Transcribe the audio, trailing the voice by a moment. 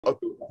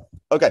Okay.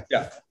 Okay.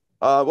 Yeah.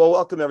 Well,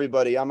 welcome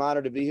everybody. I'm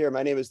honored to be here.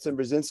 My name is Tim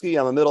Brzezinski.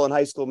 I'm a middle and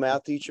high school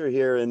math teacher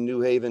here in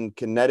New Haven,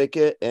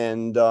 Connecticut,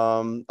 and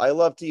I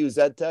love to use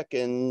EdTech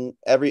and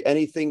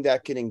anything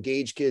that can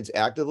engage kids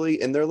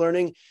actively in their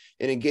learning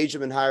and engage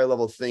them in higher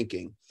level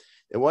thinking.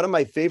 And one of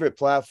my favorite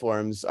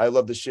platforms I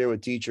love to share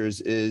with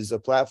teachers is a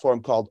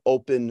platform called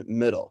Open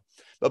Middle.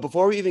 But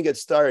before we even get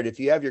started, if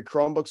you have your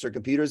Chromebooks or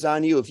computers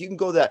on you, if you can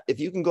go to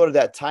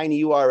that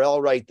tiny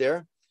URL right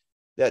there,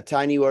 that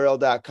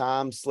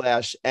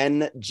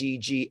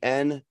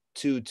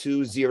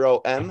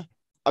tinyurl.com/NGGN220M.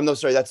 I'm no,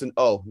 sorry, that's an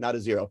O, not a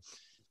zero.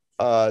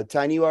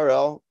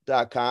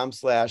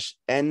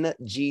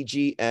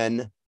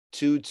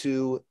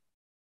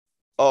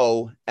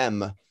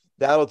 tinyurl.com/NGGN220M.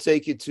 That'll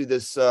take you to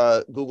this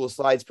Google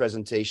Slides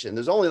presentation.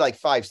 There's only like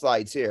 5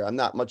 slides here. I'm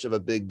not much of a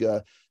big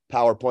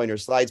PowerPoint or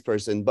slides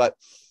person, but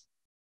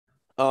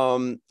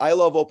I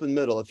love Open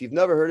Middle. If you've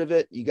never heard of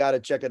it, you got to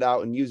check it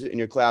out and use it in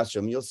your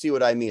classroom. You'll see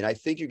what I mean. I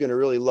think you're going to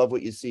really love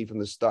what you see from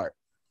the start.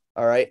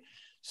 All right.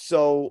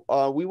 So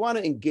we want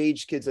to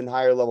engage kids in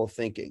higher level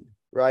thinking,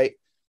 right?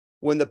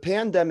 When the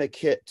pandemic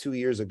hit 2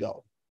 years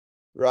ago,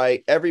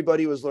 right?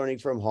 Everybody was learning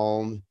from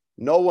home.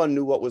 No one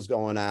knew what was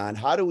going on.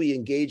 How do we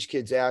engage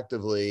kids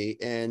actively?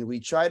 And we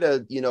try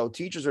to,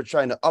 teachers are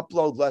trying to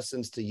upload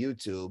lessons to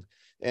YouTube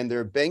and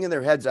they're banging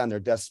their heads on their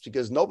desks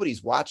because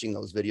nobody's watching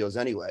those videos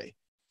anyway.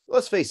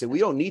 Let's face it, we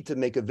don't need to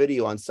make a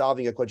video on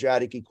solving a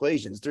quadratic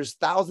equations. There's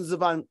thousands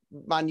of on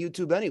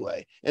YouTube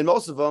anyway. And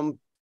most of them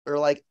are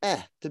like,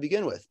 to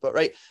begin with.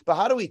 But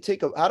how do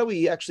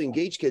we actually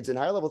engage kids in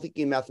higher level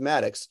thinking in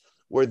mathematics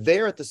where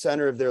they're at the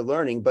center of their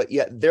learning, but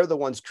yet they're the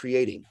ones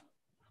creating,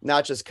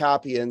 not just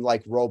copying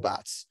like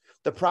robots.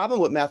 The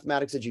problem with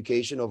mathematics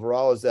education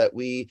overall is that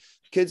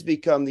kids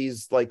become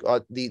these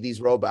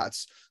these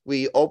robots.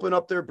 We open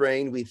up their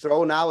brain, we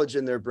throw knowledge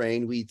in their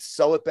brain, we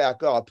sew it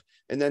back up,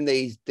 and then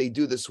they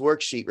do this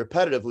worksheet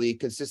repetitively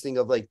consisting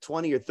of like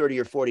 20 or 30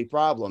 or 40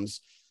 problems.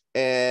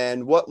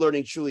 And what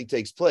learning truly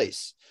takes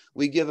place?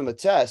 We give them a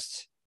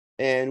test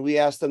and we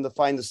ask them to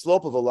find the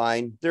slope of a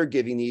line. They're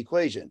giving the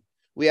equation.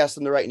 We ask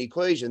them to write an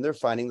equation. They're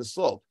finding the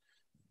slope.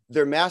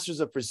 They're masters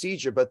of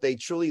procedure, but they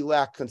truly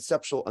lack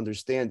conceptual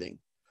understanding.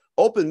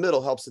 Open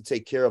Middle helps to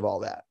take care of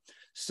all that.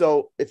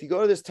 So if you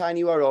go to this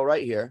tiny URL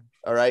right here,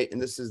 all right,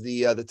 and this is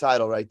the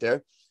title right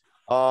there.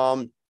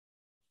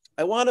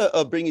 I want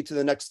to bring you to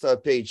the next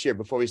page here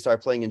before we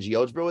start playing in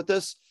GeoGebra with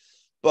this.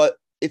 But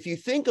if you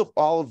think of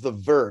all of the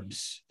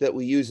verbs that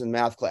we use in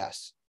math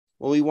class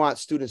when we want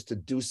students to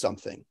do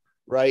something,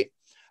 right?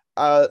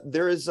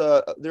 There is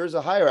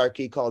a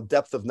hierarchy called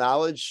depth of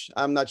knowledge.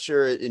 I'm not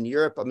sure in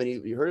Europe, I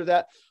mean, you heard of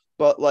that?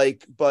 But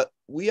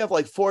we have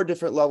like 4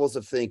 different levels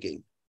of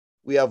thinking.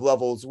 We have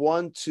levels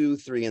 1, 2,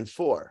 3, and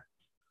 4.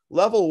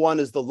 Level 1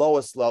 is the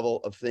lowest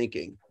level of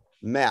thinking.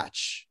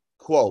 Match,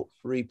 quote,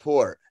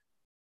 report,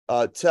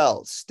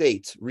 tell,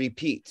 state,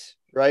 repeat,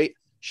 right?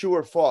 True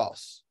or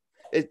false.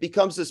 It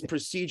becomes this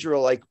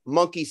procedural like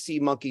monkey see,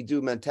 monkey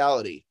do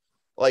mentality.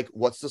 Like,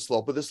 what's the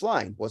slope of this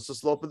line? What's the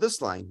slope of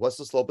this line? What's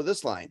the slope of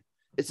this line?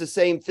 It's the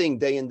same thing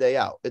day in, day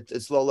out.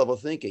 It's low level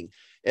thinking.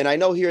 And I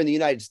know here in the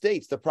United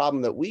States, the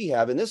problem that we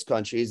have in this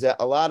country is that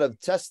a lot of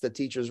tests that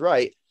teachers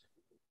write,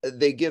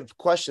 they give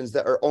questions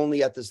that are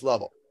only at this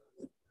level,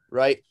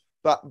 right?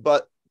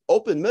 But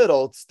Open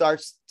Middle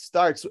starts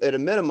at a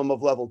minimum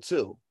of level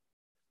 2,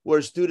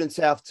 where students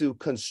have to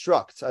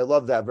construct. I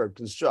love that verb,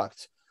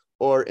 construct,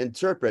 or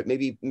interpret,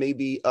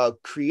 maybe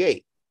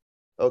create.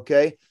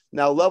 Okay.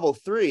 Now level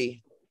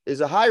 3 is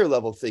a higher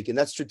level thinking.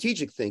 That's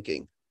strategic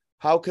thinking.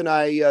 How can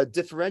I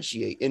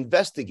differentiate,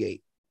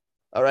 investigate?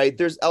 All right.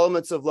 There's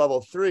elements of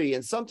level 3,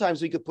 and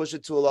sometimes we could push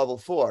it to a level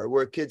 4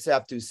 where kids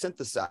have to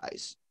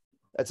synthesize.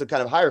 That's a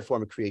kind of higher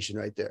form of creation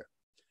right there.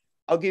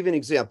 I'll give you an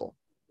example.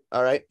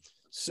 All right.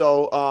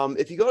 So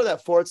if you go to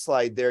that 4th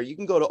slide there, you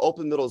can go to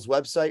Open Middle's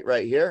website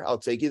right here. I'll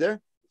take you there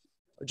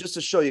just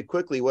to show you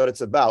quickly what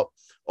it's about.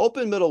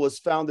 Open Middle was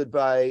founded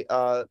by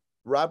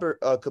Robert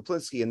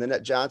Kaplinski and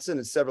Nanette Johnson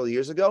and several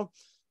years ago,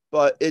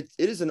 but it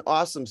is an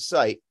awesome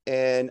site.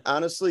 And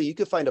honestly, you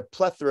can find a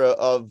plethora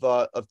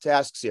of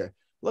tasks here.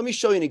 Let me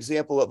show you an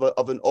example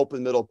of an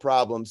Open Middle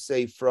problem,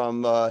 say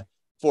from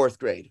 4th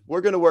grade.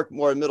 We're going to work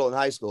more in middle and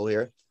high school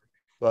here,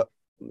 but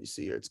let me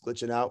see here. It's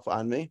glitching out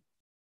on me.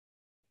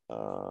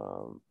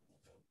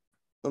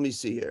 Let me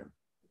see here.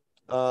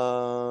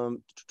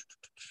 Look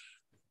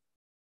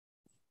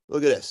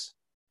at this.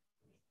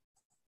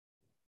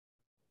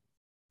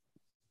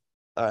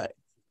 All right.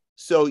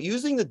 So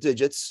using the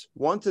digits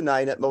 1 to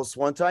 9 at most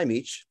 1 time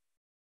each.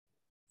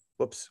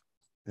 Whoops.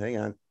 Hang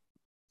on.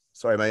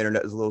 Sorry, my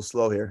internet is a little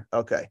slow here.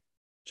 Okay.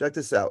 Check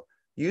this out.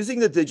 Using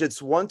the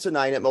digits 1 to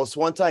 9 at most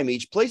 1 time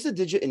each, place a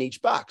digit in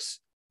each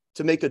box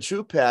to make a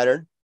true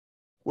pattern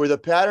where the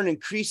pattern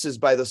increases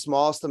by the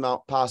smallest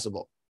amount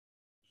possible.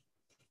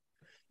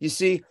 You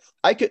see,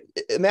 I could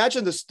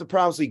imagine the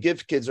problems we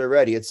give kids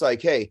already. It's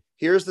like, hey,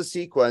 here's the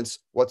sequence.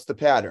 What's the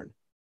pattern?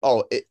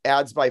 Oh, it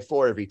adds by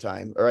 4 every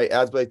time. All right,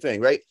 adds by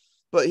thing, right?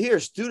 But here,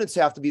 students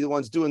have to be the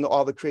ones doing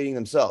all the creating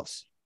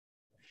themselves.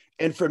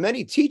 And for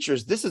many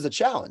teachers, this is a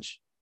challenge,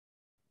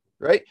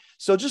 right?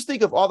 So just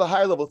think of all the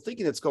higher level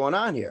thinking that's going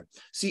on here.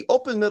 See,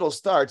 open middle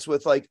starts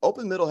with like,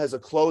 open middle has a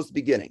closed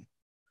beginning.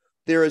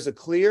 There is a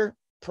clear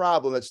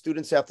problem that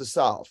students have to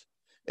solve,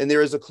 and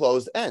there is a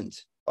closed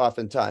end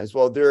oftentimes.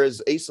 Well, there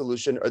is a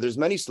solution or there's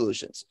many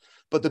solutions.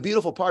 But the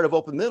beautiful part of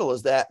open middle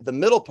is that the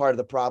middle part of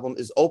the problem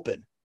is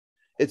open.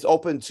 It's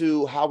open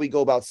to how we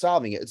go about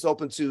solving it. It's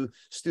open to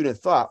student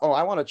thought. Oh,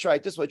 I want to try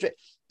it this way.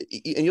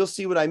 And you'll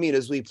see what I mean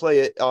as we play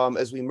it,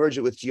 as we merge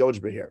it with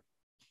GeoGebra here.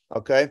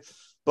 Okay.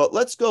 But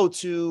let's go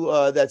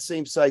to that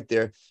same site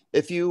there.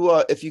 If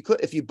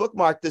you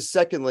bookmark this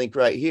second link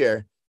right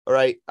here, all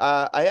right,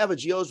 I have a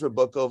GeoGebra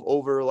book of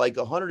over like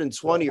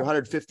 120 or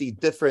 150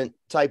 different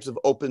types of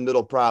open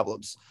middle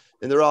problems,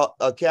 and they're all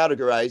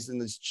categorized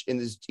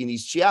in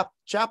these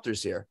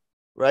chapters here,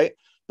 right?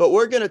 But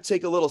we're going to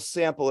take a little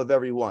sample of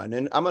every one,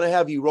 and I'm going to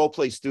have you role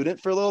play student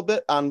for a little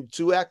bit on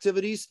 2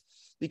 activities,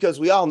 because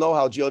we all know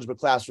how GeoGebra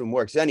Classroom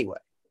works anyway,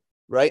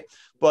 right?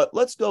 But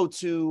let's go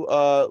to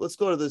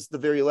the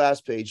very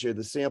last page here,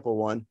 the sample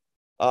one.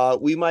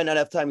 We might not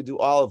have time to do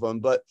all of them,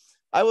 but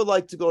I would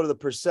like to go to the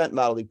percent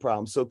modeling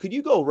problem. So could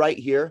you go right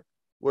here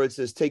where it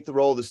says take the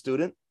role of the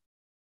student?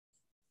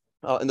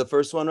 In the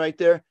first one right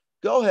there,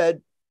 go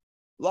ahead,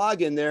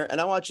 log in there, and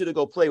I want you to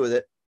go play with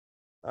it.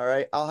 All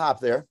right, I'll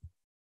hop there.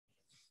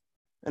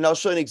 And I'll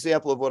show you an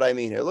example of what I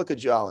mean here. Look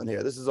at y'all in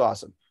here. This is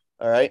awesome.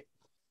 All right.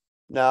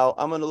 Now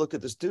I'm going to look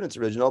at the student's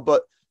original,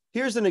 but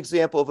here's an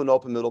example of an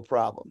open middle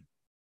problem.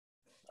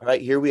 All right,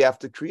 here we have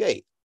to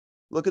create.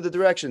 Look at the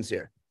directions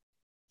here.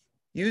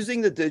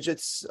 Using the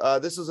digits,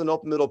 this is an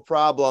open middle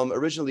problem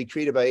originally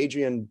created by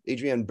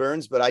Adrienne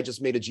Burns, but I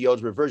just made a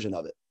GeoGebra version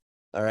of it.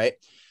 All right.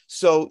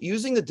 So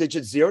using the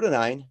digits 0 to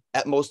 9,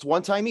 at most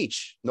 1 time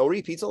each, no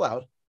repeats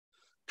allowed,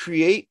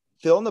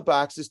 fill in the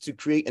boxes to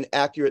create an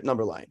accurate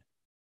number line.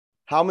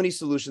 How many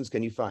solutions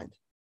can you find?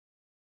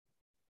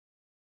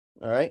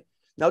 All right.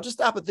 Now just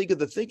stop and think of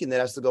the thinking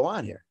that has to go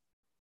on here,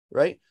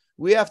 right?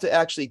 We have to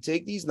actually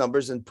take these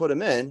numbers and put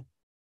them in.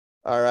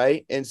 All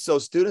right. And so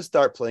students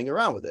start playing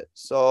around with it.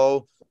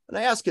 So, and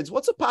I ask kids,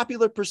 what's a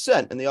popular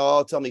percent? And they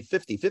all tell me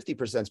 50.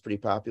 50% is pretty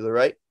popular,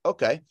 right?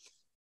 Okay.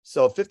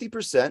 So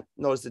 50%,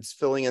 notice it's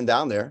filling in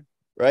down there,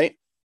 right?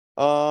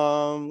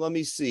 Let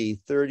me see,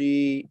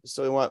 30.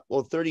 So we want,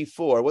 well,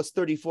 34. What's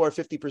 34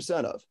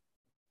 50% of?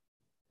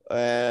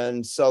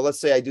 And so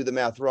let's say I do the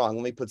math wrong.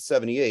 Let me put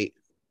 78.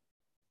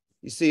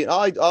 You see,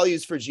 all I'll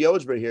use for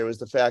GeoGebra here was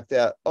the fact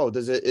that, oh,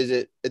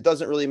 it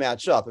doesn't really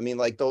match up. I mean,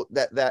 like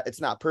that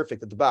it's not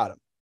perfect at the bottom.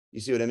 You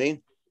see what I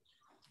mean?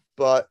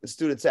 But the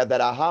students have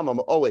that aha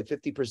moment. Oh, wait,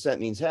 50%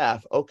 means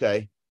half.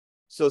 Okay.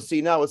 So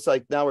see, now it's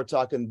like, now we're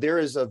talking, there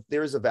is a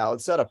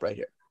valid setup right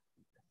here.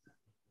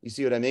 You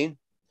see what I mean?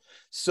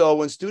 So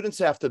when students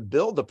have to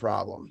build the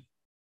problem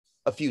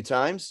a few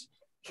times,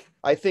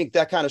 I think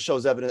that kind of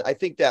shows evidence. I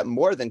think that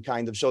more than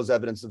kind of shows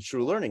evidence of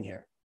true learning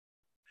here.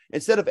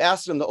 Instead of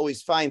asking them to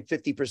always find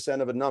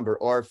 50% of a number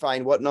or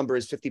find what number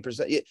is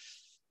 50%,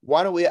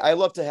 why don't we, I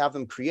love to have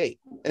them create.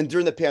 And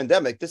during the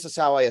pandemic, this is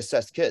how I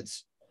assessed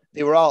kids.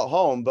 They were all at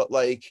home, but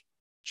like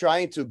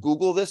trying to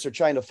Google this or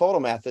trying to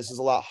photomath this is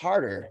a lot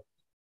harder,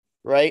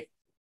 right?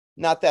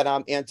 Not that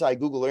I'm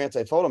anti-Google or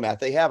anti-photomath.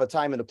 They have a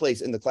time and a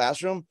place in the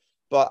classroom,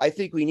 but I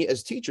think we need,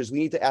 as teachers, we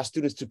need to ask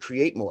students to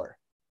create more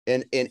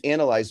and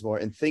analyze more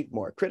and think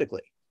more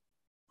critically.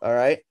 All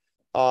right.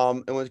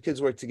 And when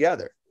kids work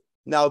together.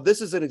 Now, this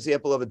is an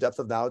example of a depth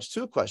of knowledge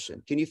 2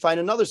 question. Can you find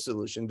another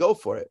solution? Go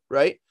for it.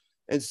 Right.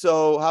 And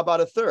so how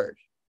about a third?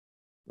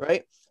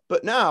 Right.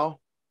 But now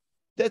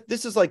that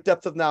this is like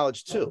depth of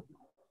knowledge 2.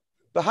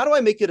 But how do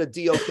I make it a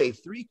DOK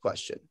 3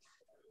 question?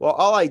 Well,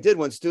 all I did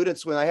when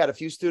I had a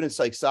few students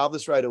like solve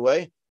this right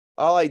away,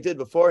 all I did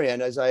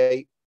beforehand is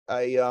I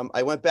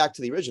went back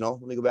to the original.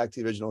 Let me go back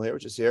to the original here,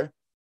 which is here.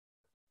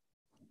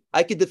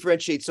 I could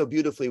differentiate so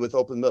beautifully with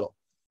open middle.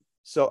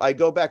 So I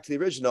go back to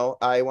the original.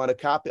 I'm going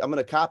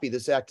to copy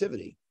this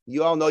activity.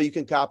 You all know you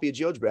can copy a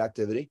GeoGebra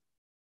activity,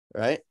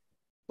 right?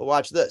 But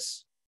watch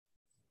this.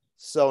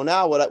 So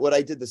now what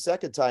I did the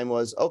second time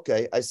was,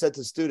 okay, I said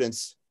to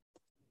students,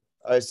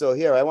 all right, so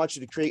here, I want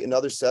you to create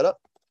another setup.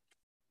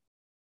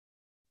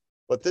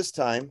 But this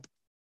time,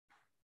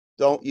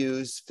 don't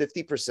use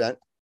 50%,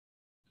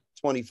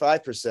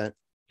 25%,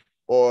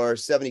 or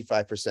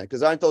 75%,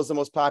 because aren't those the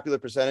most popular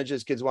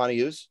percentages kids want to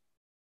use?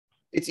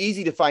 It's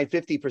easy to find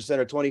 50%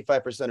 or 25%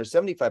 or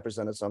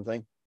 75% of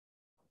something,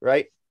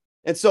 right?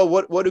 And so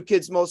what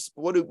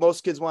do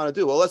most kids want to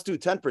do? Well, let's do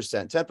 10%.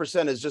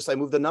 10% is just I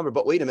move the number,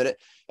 but wait a minute.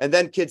 And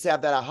then kids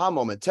have that aha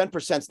moment.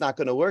 10% is not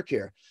going to work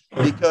here,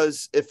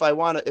 because if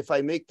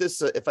I make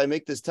this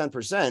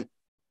 10%,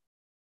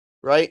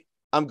 right,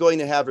 I'm going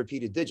to have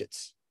repeated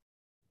digits.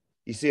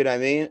 You see what I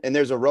mean? And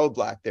there's a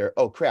roadblock there.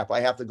 Oh crap,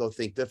 I have to go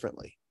think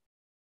differently.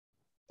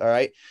 All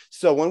right.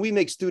 So when we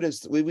make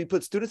students, we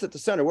put students at the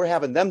center, we're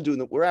having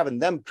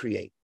them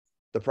create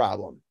the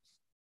problem.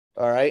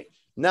 All right.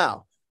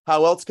 Now,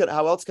 how else can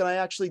I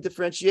actually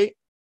differentiate?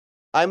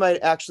 I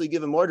might actually give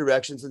them more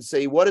directions and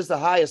say, what is the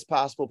highest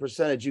possible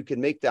percentage you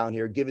can make down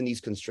here given these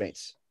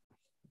constraints?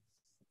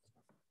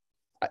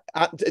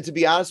 To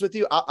be honest with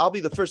you, I'll be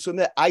the first to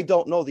admit I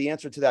don't know the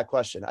answer to that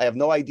question. I have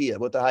no idea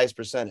what the highest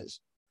percent is.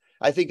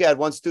 I think I had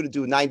one student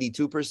do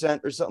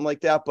 92% or something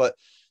like that. But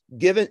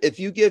if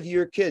you give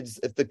your kids,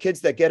 if the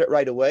kids that get it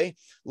right away,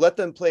 let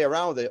them play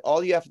around with it.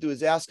 All you have to do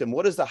is ask them,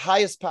 what is the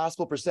highest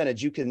possible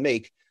percentage you can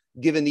make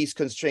given these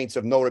constraints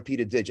of no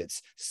repeated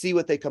digits? See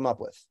what they come up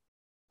with.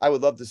 I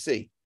would love to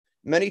see.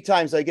 Many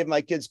times I give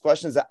my kids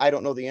questions that I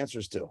don't know the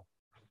answers to.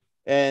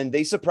 And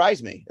they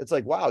surprise me. It's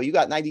like, wow, you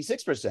got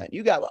 96%.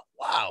 You got,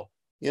 wow,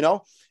 you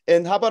know?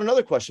 And how about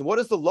another question? What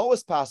is the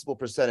lowest possible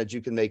percentage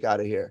you can make out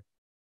of here?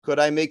 Could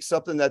I make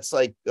something that's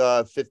like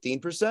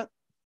 15%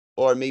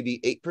 or maybe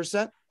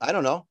 8%? I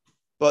don't know.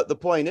 But the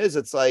point is,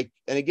 it's like,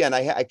 and again,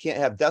 I can't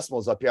have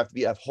decimals up here. I have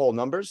to have whole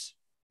numbers.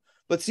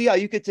 But see how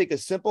you could take a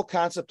simple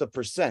concept of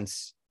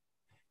percents.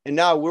 And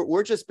now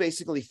we're just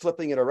basically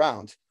flipping it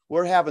around.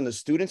 We're having the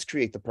students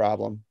create the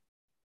problem.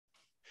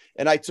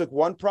 And I took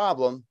one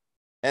problem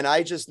and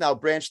I just now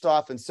branched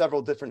off in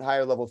several different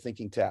higher level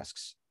thinking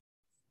tasks.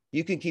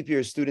 You can keep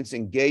your students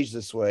engaged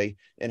this way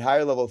in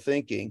higher level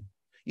thinking.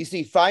 You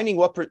see, finding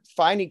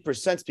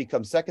percents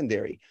becomes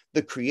secondary.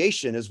 The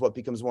creation is what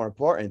becomes more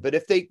important.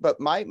 But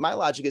my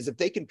logic is if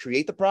they can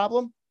create the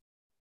problem,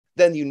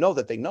 then you know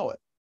that they know it.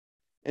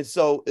 And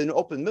so in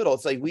open middle,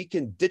 it's like we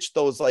can ditch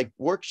those like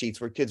worksheets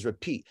where kids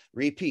repeat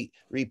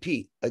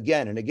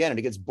again and again, and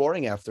it gets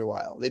boring after a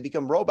while. They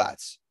become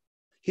robots.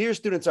 Here,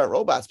 students aren't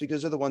robots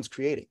because they're the ones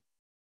creating.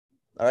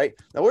 All right.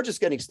 Now we're just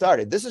getting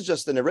started. This is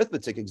just an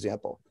arithmetic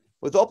example.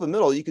 With open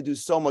middle, you could do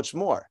so much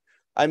more.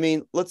 I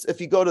mean,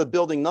 if you go to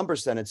building number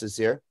sentences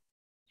here.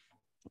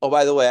 Oh,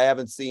 by the way, I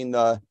haven't seen,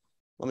 let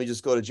me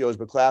just go to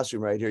GeoGebra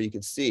Classroom right here. You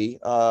can see,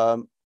 I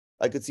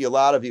could see a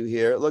lot of you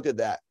here. Look at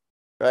that,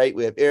 right?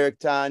 We have Eric,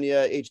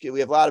 Tanya, HK. We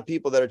have a lot of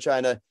people that are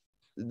trying to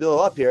build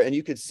up here. And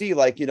you could see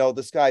like, you know,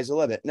 the sky's the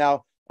limit.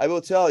 Now, I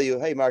will tell you,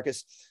 hey,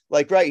 Marcus,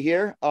 like right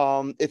here,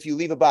 if you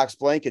leave a box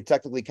blank, it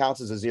technically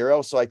counts as a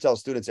 0. So I tell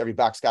students every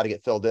box got to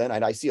get filled in.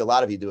 And I see a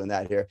lot of you doing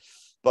that here,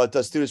 but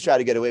students try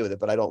to get away with it,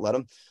 but I don't let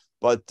them.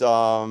 But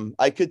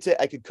I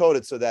could code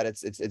it so that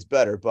it's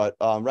better. But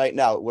right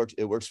now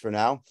it works for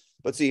now.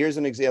 But see, here's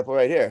an example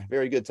right here.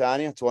 Very good,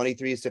 Tanya.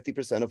 23 is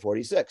 50% of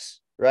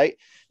 46, right?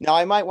 Now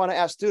I might want to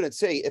ask students,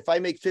 say, if I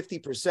make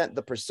 50%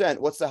 the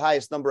percent, what's the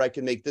highest number I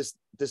can make this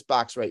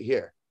box right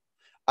here?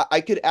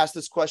 I could ask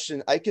this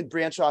question. I could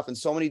branch off in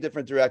so many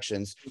different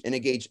directions and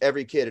engage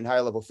every kid in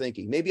higher level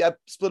thinking. Maybe I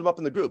split them up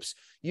in the groups.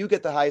 You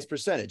get the highest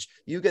percentage.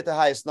 You get the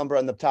highest number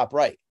on the top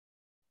right.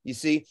 You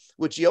see,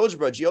 with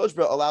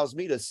GeoGebra allows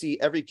me to see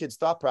every kid's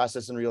thought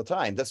process in real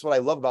time. That's what I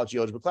love about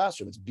GeoGebra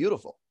Classroom. It's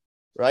beautiful,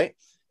 right?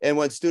 And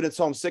when students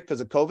homesick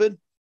because of COVID,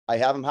 I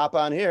have them hop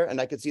on here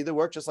and I can see their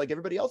work just like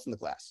everybody else in the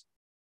class.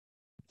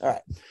 All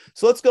right,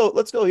 so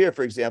let's go here,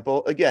 for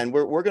example. Again,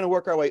 we're going to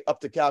work our way up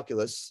to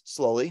calculus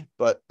slowly,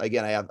 but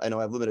again, I know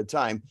I have limited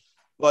time.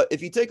 But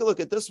if you take a look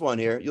at this one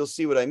here, you'll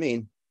see what I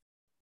mean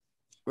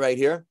right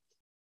here.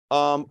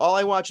 All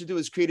I want you to do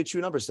is create a true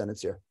number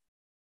sentence here.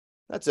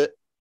 That's it.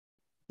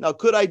 Now,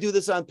 could I do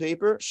this on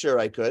paper? Sure,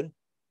 I could,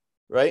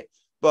 right?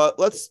 But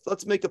let's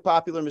make a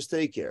popular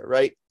mistake here,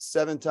 right?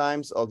 7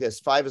 times, I guess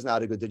 5 is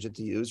not a good digit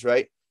to use,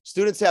 right?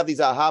 Students have these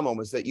aha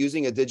moments that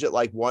using a digit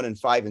like 1 and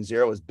 5 and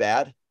 0 is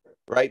bad,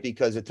 right?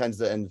 Because it tends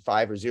to end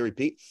 5 or 0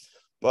 repeat.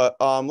 But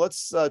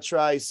let's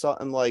try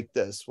something like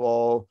this.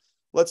 Well,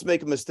 let's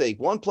make a mistake.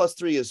 1 plus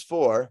 3 is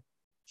 4.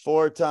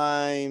 4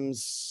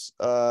 times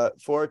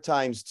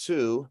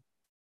 2,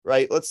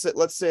 right?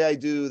 Let's say I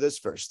do this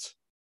first.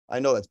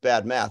 I know that's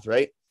bad math,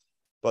 right?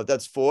 But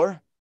that's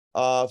 4.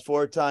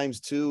 4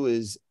 times 2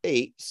 is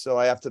 8. So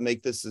I have to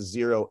make this a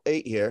 0,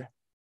 8 here,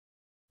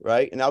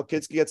 right? And now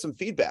kids can get some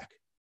feedback.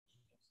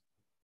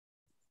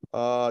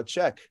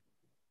 Check.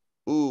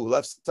 Ooh,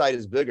 left side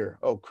is bigger.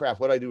 Oh, crap.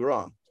 What did I do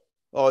wrong?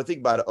 Oh, I think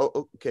about it.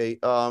 Oh, okay.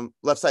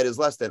 Left side is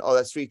less than. Oh,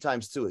 that's 3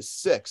 times 2 is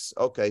 6.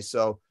 Okay,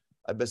 so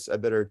I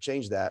better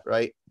change that,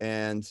 right?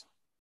 And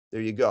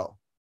there you go.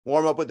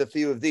 Warm up with a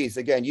few of these.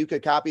 Again, you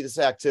could copy this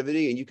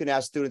activity and you can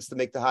ask students to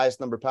make the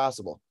highest number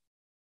possible.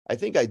 I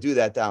think I do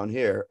that down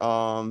here.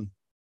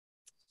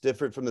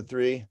 Different from the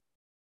 3.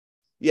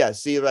 Yeah,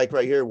 see, like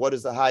right here, what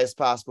is the highest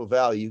possible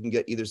value? You can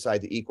get either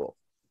side to equal.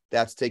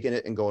 That's taking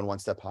it and going one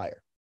step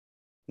higher.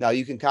 Now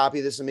you can copy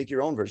this and make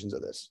your own versions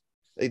of this.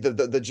 The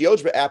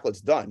GeoGebra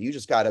applet's done. You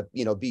just got to,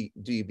 be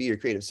your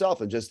creative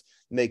self and just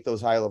make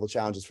those higher level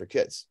challenges for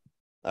kids.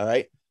 All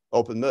right.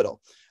 Open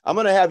middle. I'm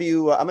going to have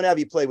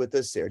you play with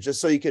this here just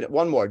so you can,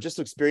 one more, just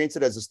to experience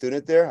it as a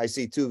student there. I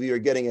see 2 of you are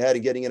getting ahead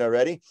and getting it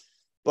already.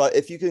 But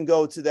if you can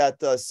go to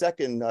that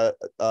second,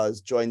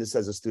 join this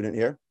as a student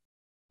here.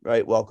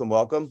 Right. Welcome,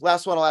 welcome.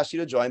 Last one I'll ask you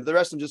to join. But the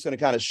rest I'm just going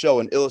to kind of show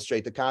and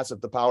illustrate the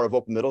concept, the power of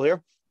open middle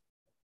here.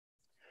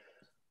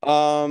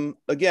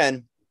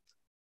 Again,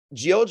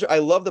 GeoGebra, I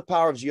love the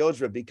power of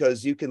GeoGebra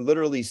because you can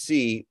literally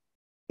see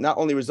not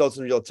only results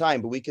in real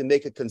time, but we can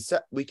make a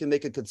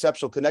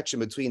conceptual connection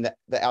between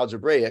the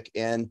algebraic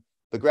and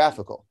the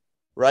graphical,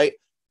 right?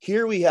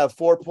 Here we have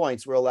 4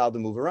 points we're allowed to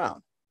move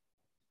around,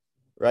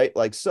 right?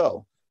 Like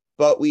so.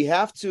 But we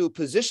have to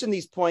position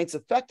these points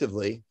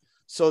effectively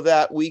so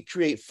that we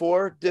create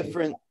 4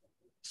 different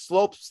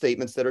slope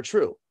statements that are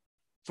true.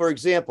 For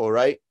example,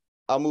 right?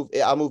 I'll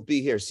move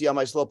B here. See how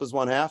my slope is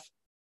 1/2?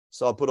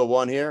 So I'll put a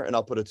 1 here and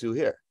I'll put a 2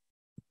 here.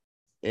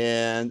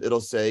 And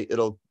it'll say,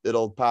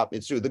 it'll pop,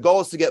 it's true. The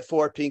goal is to get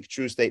 4 pink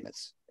true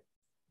statements.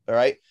 All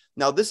right.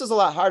 Now, this is a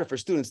lot harder for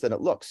students than it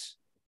looks.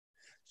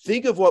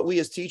 Think of what we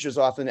as teachers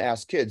often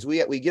ask kids.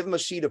 We give them a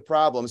sheet of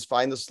problems,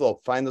 find the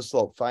slope, find the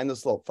slope, find the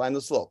slope, find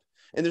the slope.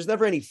 And there's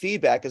never any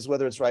feedback as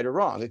whether it's right or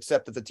wrong,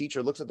 except that the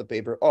teacher looks at the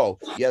paper. Oh,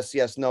 yes,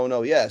 yes, no,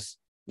 no, yes.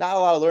 Not a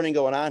lot of learning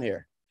going on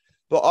here.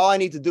 But all I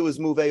need to do is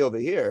move A over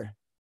here.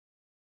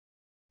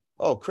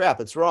 Oh, crap,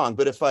 it's wrong.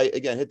 But if I,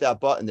 again, hit that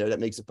button there, that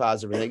makes it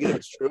positive or negative,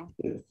 it's true.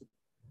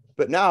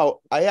 But now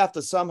I have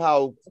to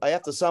somehow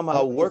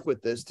work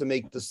with this to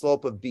make the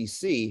slope of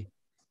BC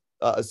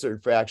a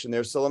certain fraction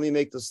there. So let me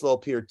make the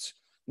slope here.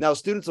 Now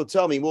students will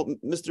tell me, well,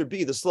 Mr.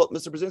 B, the slope,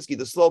 Mr. Brzezinski,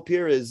 the slope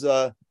here is,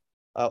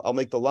 I'll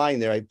make the line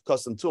there. I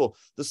custom tool.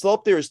 The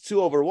slope there is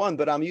 2/1,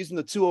 but I'm using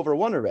the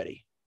 2/1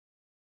 already.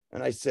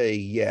 And I say,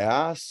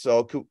 yeah.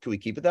 So can we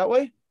keep it that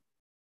way?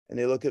 And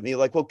they look at me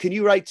like, well, can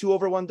you write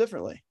 2/1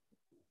 differently?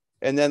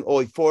 And then,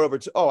 oh,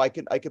 4/2. Oh, I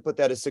could put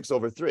that as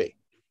 6/3.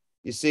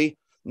 You see,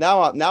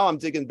 now I'm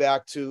digging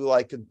back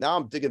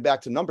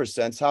to number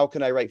sense. How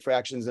can I write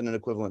fractions in an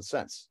equivalent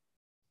sense?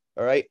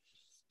 All right.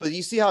 But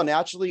you see how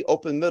naturally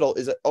open middle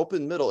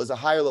is a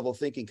higher level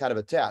thinking kind of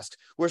a task.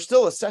 We're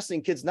still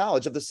assessing kids'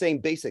 knowledge of the same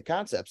basic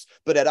concepts,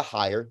 but at a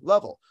higher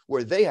level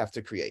where they have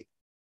to create.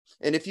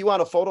 And if you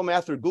want to photo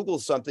math or Google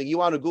something, you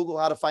want to Google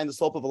how to find the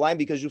slope of a line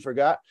because you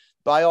forgot,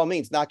 by all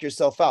means, knock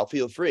yourself out.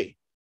 Feel free.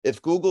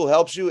 If Google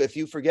helps you, if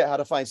you forget how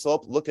to find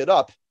slope, look it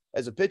up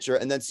as a picture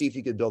and then see if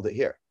you could build it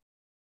here.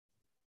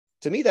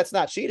 To me, that's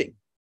not cheating.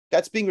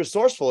 That's being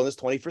resourceful in this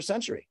 21st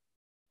century.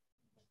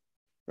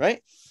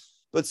 Right?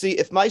 But see,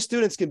 if my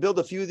students can build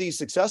a few of these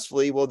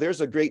successfully, well, there's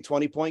a great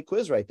 20-point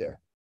quiz right there.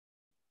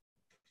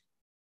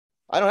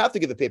 I don't have to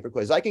give a paper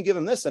quiz. I can give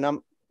them this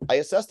and I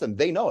assess them.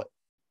 They know it.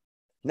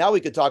 Now we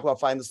could talk about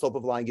finding the slope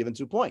of a line given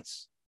 2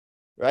 points,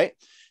 right?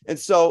 And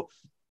so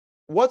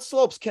what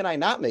slopes can I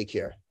not make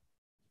here?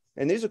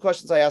 And these are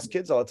questions I ask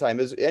kids all the time.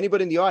 Is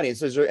anybody in the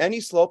audience, is there any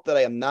slope that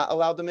I am not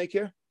allowed to make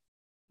here?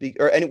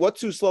 What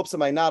 2 slopes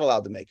am I not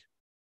allowed to make?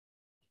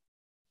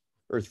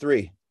 Or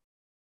 3?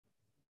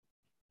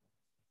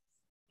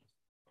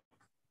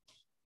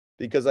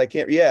 Because I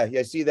can't, yeah,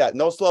 I see that.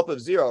 No slope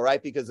of 0,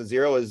 right? Because the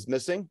 0 is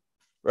missing,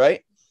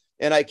 right?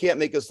 And I can't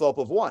make a slope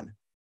of 1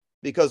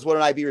 because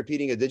wouldn't I be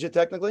repeating a digit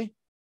technically,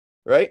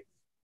 right?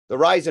 The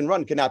rise and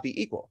run cannot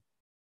be equal,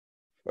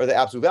 or the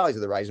absolute values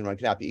of the rise and run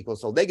cannot be equal.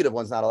 So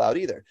 -1's not allowed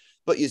either.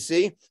 But you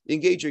see,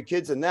 engage your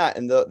kids in that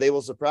and they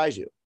will surprise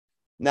you.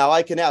 Now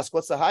I can ask,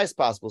 what's the highest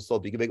possible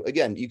slope you can make?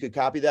 Again, you could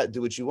copy that,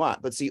 do what you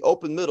want. But see,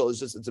 open middle is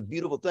just, it's a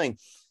beautiful thing.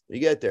 You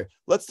get there.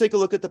 Let's take a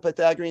look at the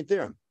Pythagorean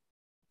theorem.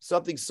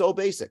 Something so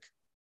basic.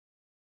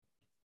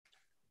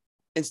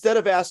 Instead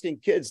of asking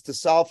kids to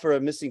solve for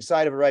a missing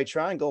side of a right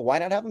triangle, why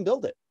not have them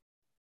build it?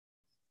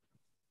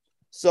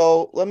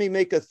 So let me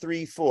make a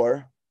 3,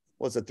 4.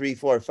 What's a 3,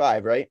 4,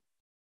 5, right?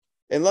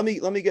 And let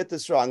me get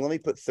this wrong. Let me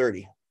put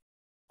 30.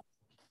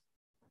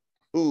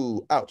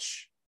 Ooh,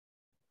 ouch.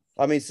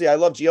 I mean, see, I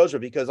love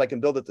GeoGebra because I can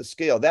build it to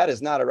scale. That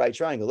is not a right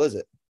triangle, is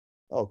it?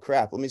 Oh,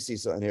 crap. Let me see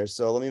something here.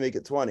 So let me make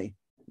it 20.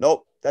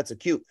 Nope, that's a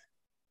cute,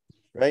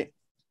 right?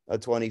 A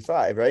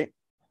 25, right?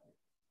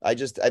 I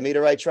made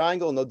a right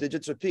triangle, no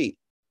digits repeat.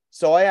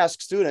 So I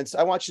ask students,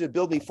 I want you to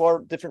build me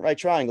 4 different right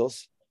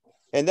triangles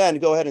and then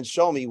go ahead and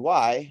show me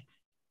why.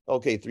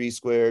 Okay, 3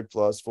 squared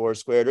plus 4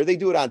 squared, or they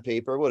do it on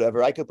paper,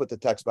 whatever. I could put the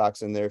text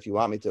box in there if you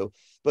want me to.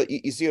 But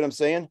you see what I'm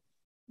saying?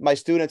 My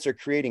students are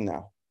creating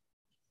now.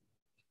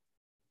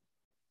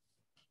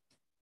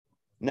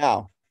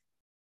 Now,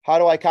 how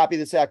do I copy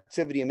this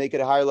activity and make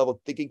it a higher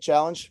level thinking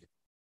challenge?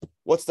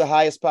 What's the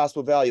highest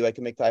possible value I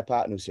can make the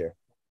hypotenuse here?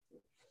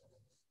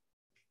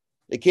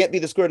 It can't be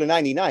the square root of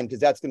 99 because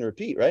that's going to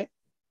repeat, right?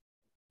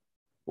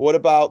 What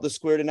about the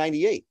square root of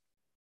 98?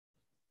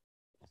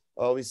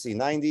 Oh, let me see,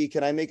 90.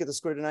 Can I make it the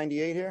square root of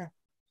 98 here?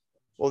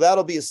 Well,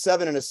 that'll be a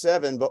 7 and a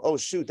 7, but oh,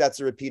 shoot, that's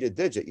a repeated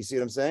digit. You see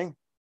what I'm saying?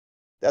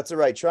 That's a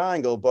right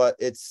triangle, but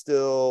it's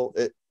still,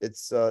 it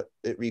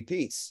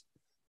repeats.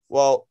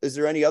 Well, is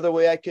there any other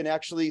way I can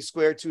actually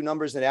square 2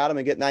 numbers and add them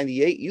and get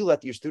 98? You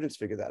let your students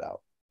figure that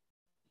out,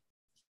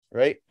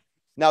 right?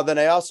 Now, then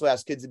I also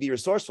ask kids to be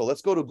resourceful.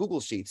 Let's go to Google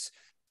Sheets.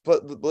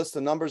 Put the list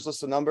of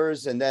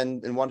numbers, and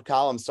then in one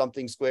column,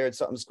 something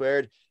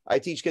squared. I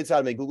teach kids how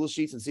to make Google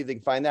Sheets and see if they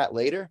can find that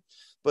later.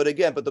 But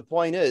again, the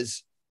point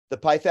is the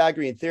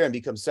Pythagorean theorem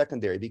becomes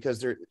secondary because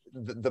they're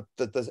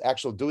the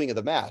actual doing of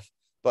the math.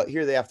 But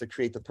here they have to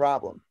create the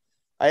problem.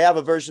 I have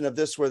a version of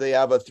this where they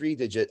have a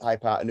 3-digit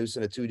hypotenuse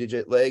and a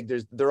 2-digit leg.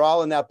 They're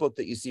all in that book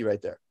that you see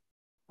right there.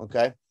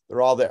 Okay,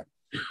 they're all there.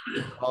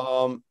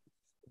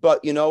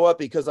 But you know what?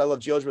 Because I love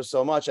GeoGebra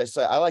so much, I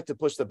said I like to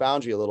push the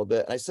boundary a little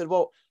bit. And I said,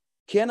 well,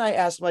 can I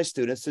ask my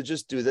students to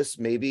just do this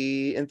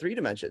maybe in 3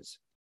 dimensions?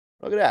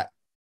 Look at that.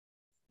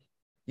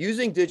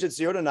 Using digits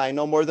 0 to 9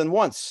 no more than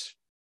once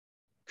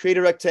create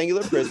a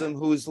rectangular prism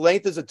whose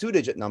length is a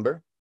 2-digit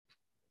number,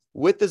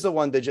 width is a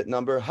 1-digit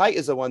number, height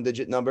is a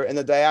 1-digit number, and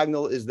the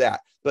diagonal is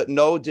that. But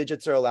no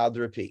digits are allowed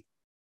to repeat.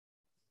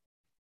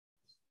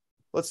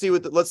 Let's see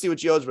what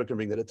GeoGebra can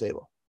bring to the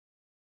table.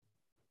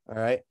 All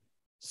right.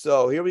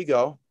 So here we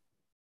go.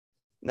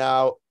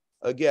 Now,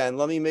 again,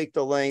 let me make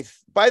the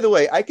length. By the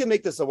way, I can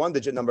make this a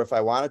 1-digit number if I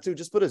wanted to.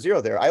 Just put a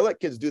 0 there. I let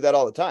kids do that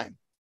all the time.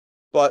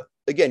 But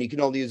again, you can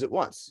only use it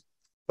once.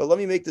 But let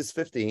me make this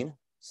 15,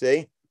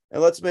 see?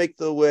 And let's make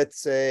the width,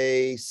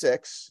 say,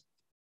 6.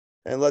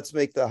 And let's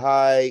make the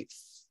height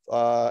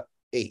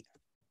 8.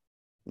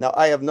 Now,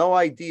 I have no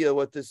idea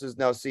what this is.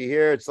 Now, see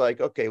here, it's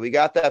like, okay, we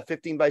got that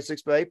 15 by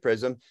 6 by 8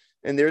 prism.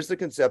 And there's the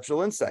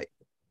conceptual insight.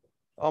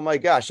 Oh, my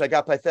gosh, I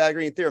got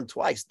Pythagorean theorem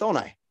twice, don't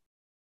I?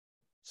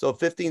 So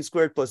 15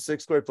 squared plus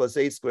 6 squared plus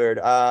 8 squared.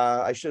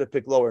 I should have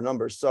picked lower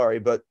numbers. Sorry,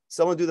 but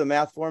someone do the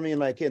math for me,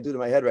 and I can't do it in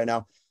my head right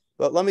now.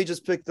 But let me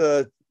just pick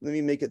let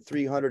me make it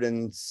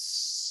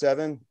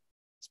 307.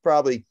 It's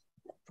probably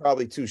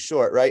too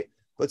short, right?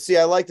 But see,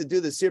 I like to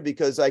do this here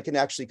because I can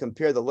actually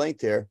compare the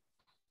length here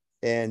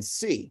and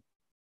see.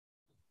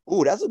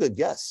 Ooh, that's a good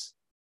guess.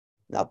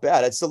 Not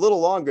bad. It's a little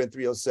longer than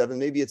 307.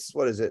 Maybe it's,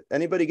 what is it?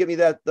 Anybody give me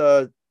that?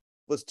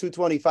 What's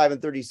 225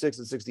 and 36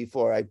 and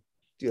 64? I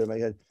do it in my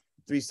head.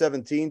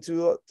 317,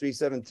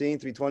 317,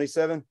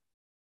 327.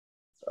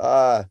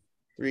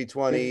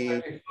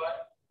 320.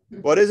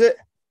 What is it?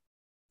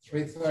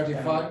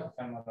 335.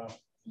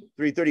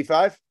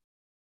 335? I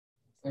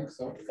think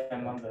so.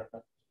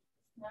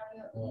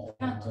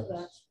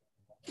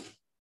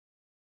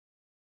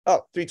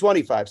 Oh,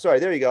 325. Sorry,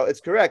 there you go. It's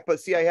correct. But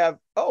see, I have,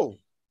 oh,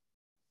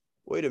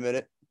 wait a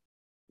minute.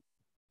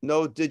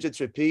 No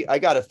digits repeat. I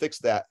got to fix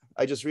that.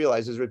 I just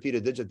realized there's a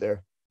repeated digit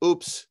there.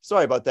 Oops.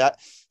 Sorry about that.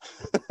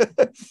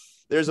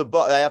 There's a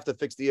but. I have to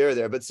fix the error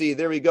there. But see,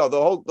 there we go.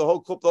 The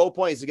whole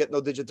point is to get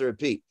no digit to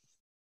repeat.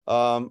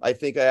 I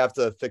think I have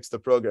to fix the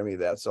programming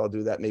of that. So I'll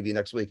do that maybe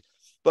next week.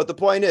 But the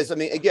point is, I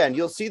mean, again,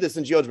 you'll see this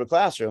in GeoGebra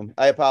Classroom.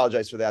 I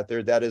apologize for that.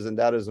 That is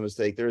a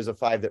mistake. There is a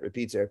 5 that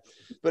repeats here.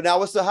 But now,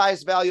 what's the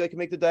highest value I can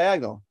make the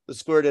diagonal? The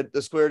square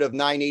root of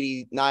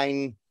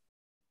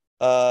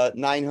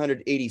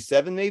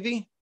 987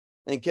 maybe.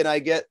 And can I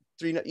get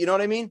 3? You know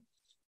what I mean?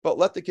 But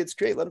let the kids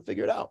create. Let them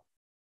figure it out.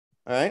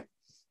 All right.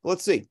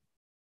 Let's see.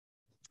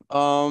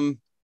 So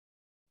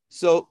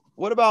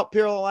what about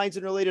parallel lines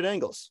and related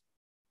angles?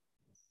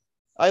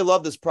 I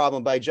love this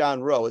problem by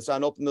John Rowe. It's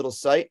on Open Middle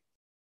site.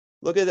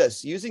 Look at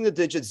this. Using the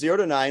digits 0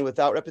 to 9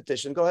 without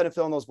repetition. Go ahead and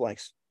fill in those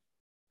blanks.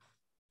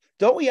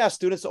 Don't we ask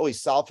students to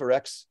always solve for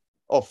X?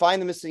 Oh,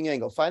 find the missing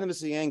angle. Find the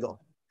missing angle.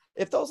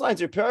 If those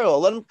lines are parallel,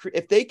 let them,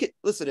 if they can,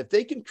 listen, if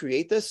they can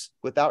create this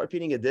without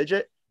repeating a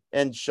digit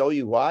and show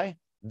you why,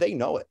 they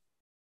know it.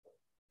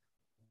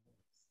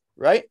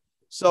 Right?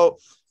 So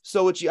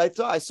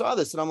I saw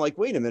this and I'm like,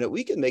 wait a minute,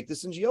 we can make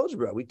this in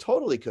GeoGebra. We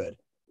totally could.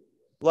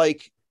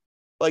 Like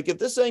if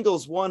this angle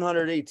is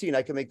 118,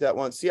 I can make that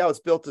one. See how it's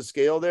built to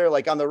scale there?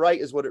 Like on the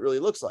right is what it really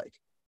looks like.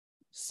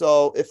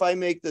 So if I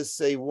make this,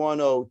 say,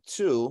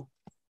 102,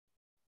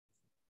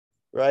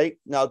 right?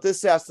 Now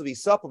this has to be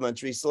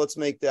supplementary. So let's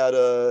make that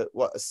a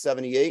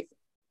 78?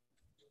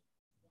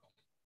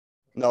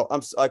 No,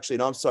 I'm sorry.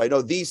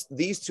 No,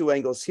 these two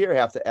angles here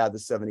have to add the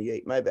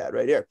 78. My bad,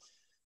 right here.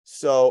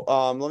 So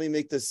let me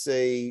make this,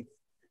 say,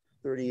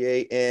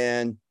 38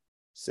 and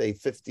say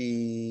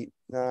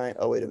 59.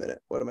 Oh, wait a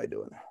minute. What am I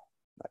doing?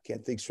 I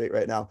can't think straight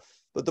right now.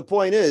 But the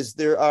point is,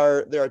 there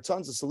are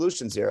tons of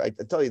solutions here. I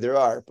tell you there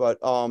are. But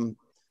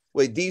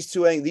wait, these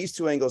two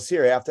angles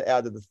here have to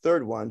add to the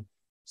third one.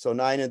 So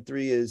 9 and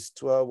 3 is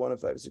 12. 1 and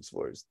 5, 6,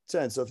 4 is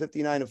 10. So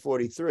 59 and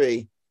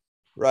 43,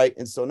 right?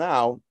 And so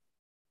now,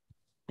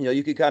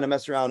 you could kind of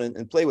mess around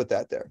and play with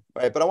that there,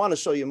 right? But I want to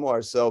show you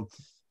more. So,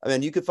 I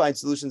mean, you could find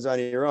solutions on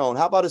your own.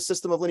 How about a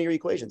system of linear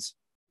equations?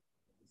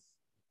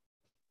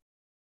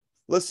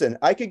 Listen,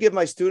 I could give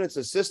my students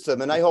a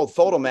system and I hold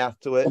photo math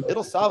to it.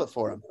 It'll solve it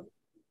for them.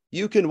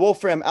 You can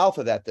Wolfram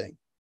alpha that thing,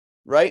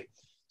 right?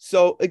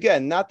 So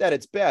again, not that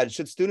it's bad.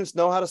 Should students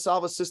know how to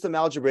solve a system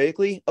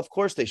algebraically? Of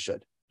course they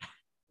should,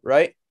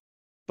 right?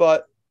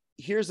 But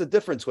here's a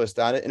different twist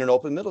on it in an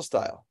open middle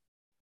style.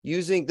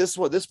 Using this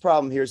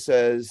problem here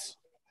says,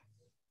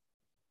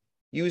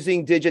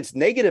 using digits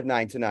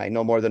 -9 to 9,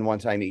 no more than one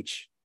time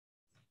each.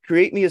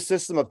 Create me a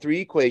system of 3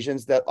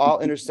 equations that all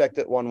intersect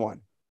at 1,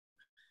 1.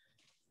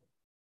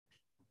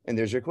 And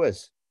there's your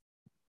quiz.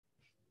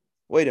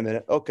 Wait a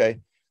minute. Okay.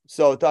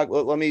 So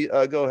let me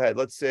go ahead.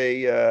 Let's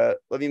say,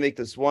 let me make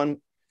this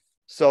 1.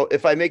 So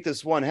if I make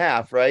this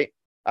 1/2, right?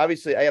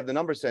 Obviously I have the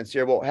number sense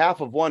here. Well, half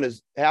of one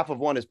is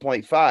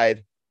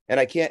 0.5. And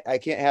I can't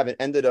have it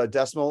ended a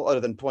decimal other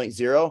than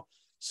 0.0.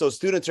 So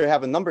students are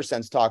having number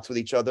sense talks with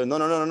each other.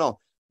 No.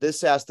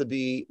 This has to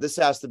be,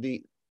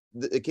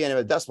 it can't have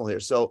a decimal here.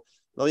 So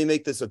let me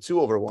make this a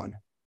 2/1.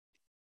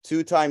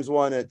 2 times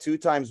 1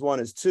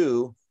 is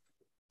 2.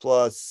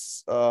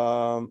 Plus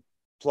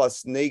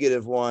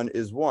 -1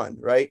 is 1,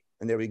 right?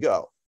 And there we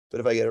go. But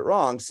if I get it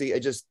wrong, see,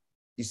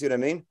 you see what I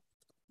mean?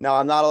 Now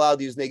I'm not allowed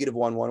to use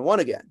 -1, 1, 1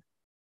 again.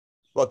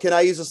 Well, can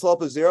I use a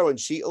slope of 0 and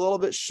cheat a little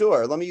bit?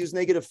 Sure. Let me use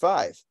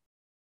 -5.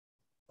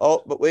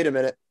 Oh, but wait a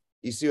minute.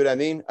 You see what I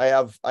mean? I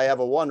have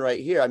a 1 right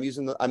here. I'm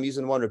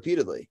using 1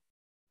 repeatedly.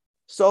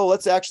 So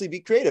let's actually be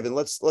creative and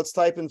let's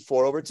type in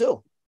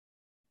 4/2.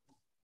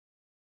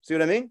 See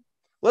what I mean?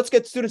 Let's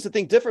get students to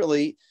think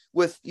differently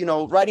with,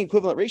 writing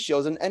equivalent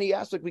ratios in any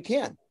aspect we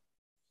can.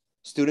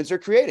 Students are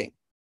creating.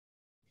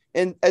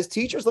 And as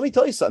teachers, let me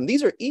tell you something.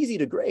 These are easy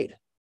to grade.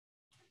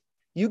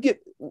 You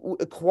get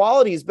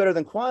quality is better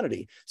than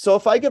quantity. So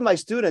if I give my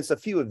students a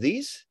few of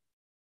these,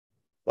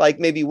 like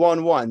maybe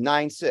 1, 1,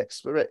 9,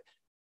 6,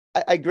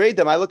 I grade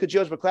them. I look at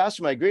GeoGebra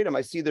Classroom, I grade them.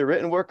 I see their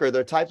written work or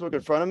their typed work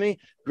in front of me.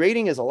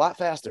 Grading is a lot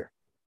faster.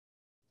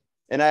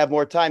 And I have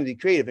more time to be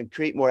creative and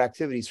create more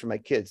activities for my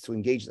kids to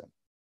engage them.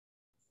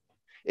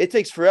 It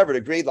takes forever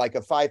to grade like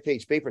a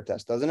 5-page paper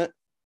test, doesn't it?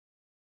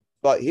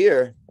 But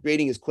here,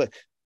 grading is quick.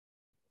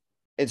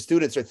 And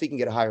students are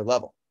thinking at a higher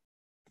level.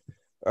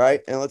 All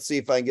right. And let's see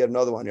if I can get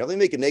another one here. Let me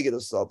make a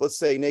negative slope. Let's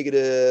say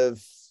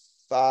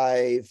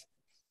 -5.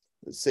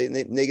 Let's say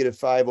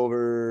 -5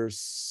 over,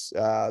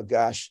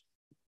 gosh,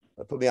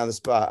 put me on the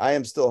spot. I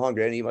am still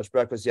hungry. I didn't eat much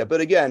breakfast yet. But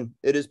again,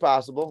 it is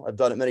possible. I've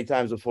done it many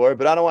times before,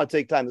 but I don't want to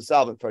take time to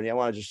solve it for you. I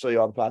want to just show you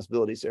all the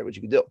possibilities here, what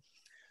you can do.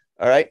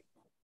 All right.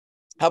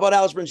 How about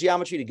algebra and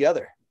geometry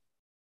together?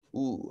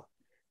 Ooh.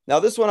 Now,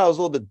 this one I was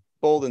a little bit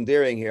bold and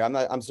daring here.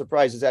 I'm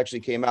surprised this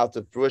actually came out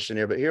to fruition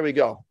here, but here we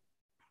go.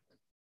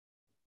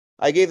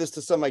 I gave this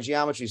to some of my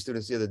geometry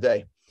students the other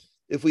day.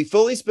 If we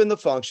fully spin the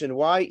function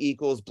y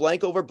equals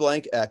blank over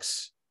blank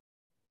x,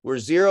 where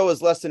 0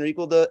 is less than or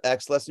equal to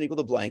x, less than or equal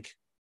to blank,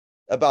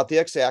 about the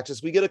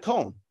x-axis, we get a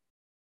cone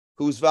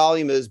whose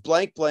volume is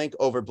blank blank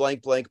over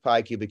blank blank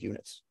pi cubic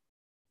units.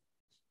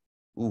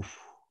 Oof,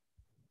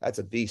 that's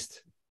a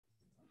beast.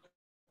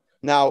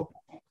 Now,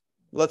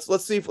 let's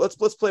see if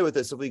let's play with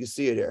this if we can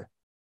see it here.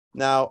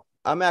 Now,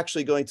 I'm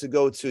actually going to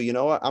go to, you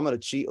know what? I'm going to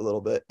cheat a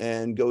little bit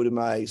and go to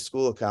my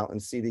school account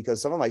and see,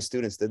 because some of my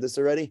students did this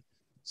already.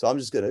 So I'm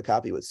just going to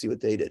copy see what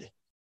they did.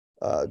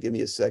 Give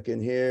me a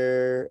second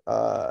here.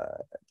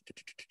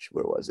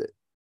 Where was it?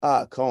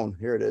 Cone.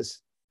 Here it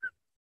is.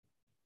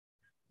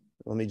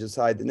 Let me just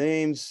hide the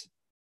names.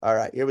 All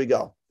right, here we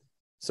go.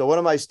 So one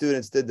of my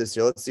students did this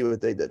here. Let's see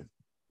what they did.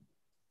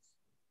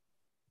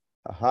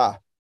 Aha,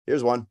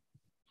 here's one.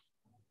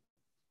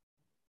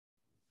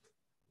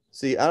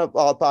 See, I don't have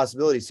all the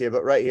possibilities here,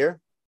 but right here,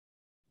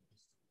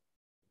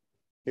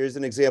 here's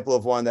an example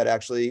of one that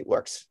actually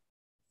works,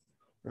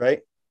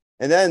 right?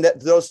 And then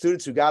those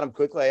students who got them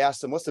quickly, I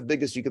asked them, "What's the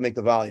biggest you can make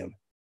the volume?"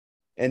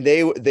 And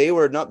they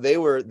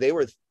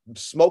were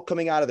smoke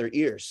coming out of their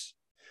ears.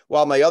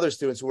 While my other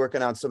students were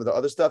working on some of the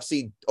other stuff.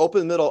 See,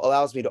 open middle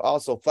allows me to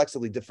also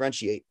flexibly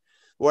differentiate.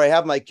 Where I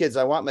have my kids,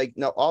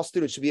 all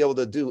students should be able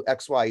to do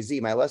X, Y, Z,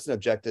 my lesson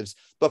objectives.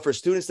 But for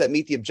students that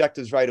meet the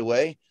objectives right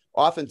away,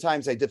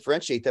 oftentimes I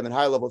differentiate them in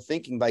higher level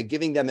thinking by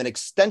giving them an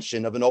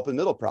extension of an open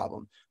middle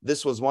problem.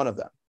 This was one of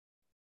them.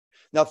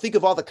 Now think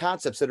of all the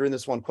concepts that are in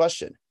this one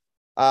question.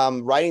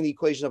 Writing the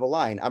equation of a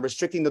line. I'm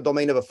restricting the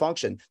domain of a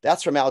function.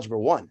 That's from Algebra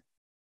 1.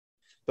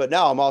 But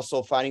now I'm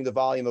also finding the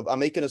volume of, I'm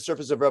making a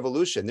surface of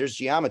revolution. There's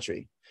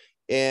geometry.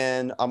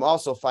 And I'm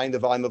also finding the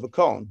volume of a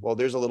cone. Well,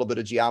 there's a little bit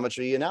of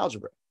geometry in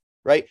algebra,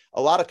 right?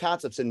 A lot of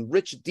concepts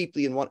enriched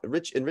deeply in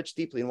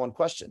one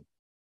question,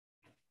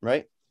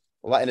 right?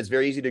 And it's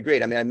very easy to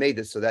grade. I mean, I made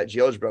this so that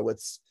GeoGebra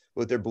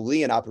with their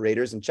Boolean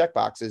operators and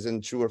checkboxes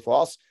and true or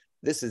false,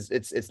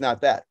 it's not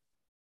that.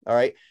 All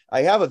right.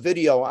 I have a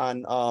video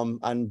on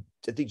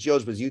I think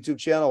GeoGebra's YouTube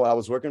channel when I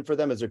was working for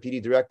them as their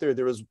PD director.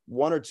 There was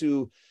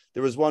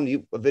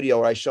one video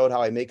where I showed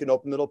how I make an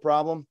open middle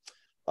problem.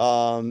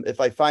 If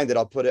I find it,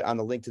 I'll put it on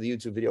the link to the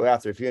YouTube video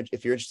after. If you're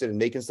interested in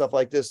making stuff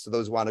like this, so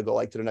those who want to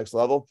go to the next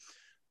level,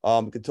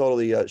 could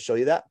totally show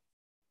you that.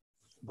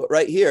 But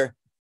right here,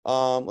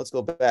 let's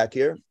go back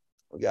here.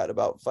 We got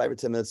about 5 or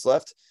 10 minutes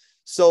left.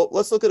 So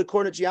let's look at a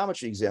coordinate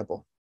geometry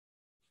example.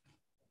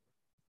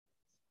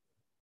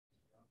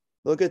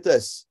 Look at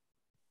this.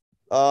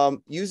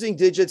 Using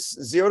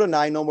digits 0 to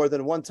 9, no more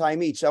than 1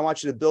 time each, I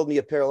want you to build me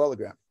a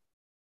parallelogram.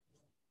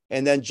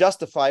 And then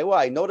justify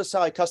why. Notice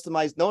how we can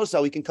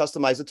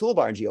customize the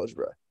toolbar in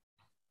GeoGebra.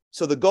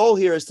 So the goal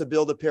here is to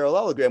build a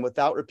parallelogram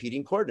without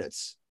repeating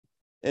coordinates.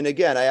 And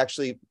again, I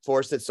actually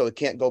forced it so it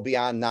can't go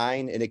beyond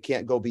 9 and it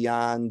can't go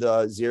beyond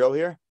 0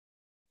 here.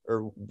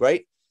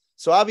 Right?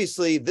 So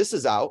obviously this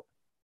is out.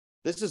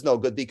 This is no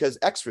good because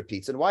X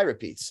repeats and Y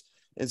repeats.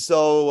 And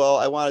so, well,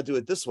 I want to do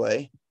it this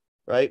way,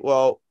 right?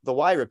 Well, the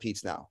Y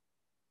repeats now.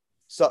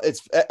 So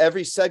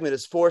every segment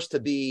is forced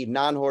to be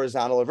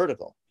non-horizontal or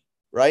vertical,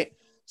 right?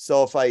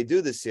 So if I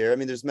do this here, I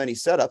mean, there's many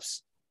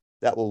setups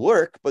that will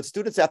work, but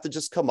students have to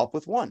just come up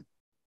with one.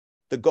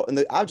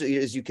 The object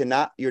is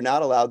you're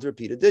not allowed to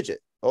repeat a digit.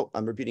 Oh,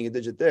 I'm repeating a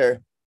digit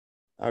there.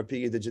 I'm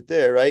repeating a digit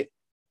there, right?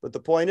 But the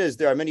point is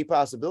there are many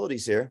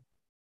possibilities here.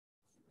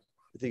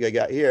 I think I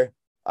got here.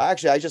 I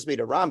just made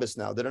a rhombus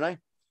now, didn't I?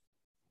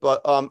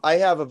 But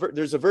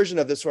there's a version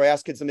of this where I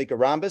ask kids to make a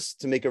rhombus,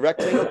 to make a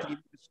rectangle, to make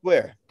a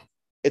square.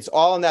 It's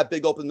all in that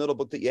big open middle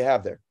book that you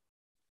have there.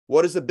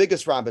 What is the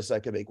biggest rhombus I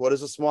can make? What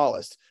is the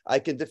smallest? I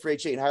can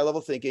differentiate in higher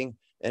level thinking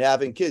and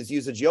having kids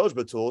use the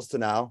GeoGebra tools to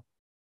now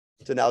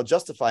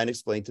justify and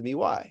explain to me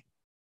why.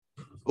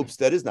 Oops,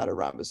 that is not a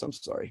rhombus. I'm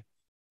sorry.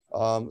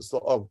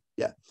 Oh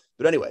yeah,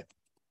 but anyway,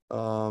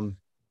 all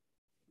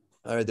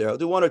right there. I'll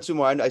do one or two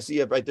more. I see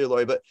it right there,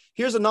 Lori. But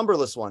here's a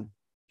numberless one.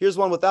 Here's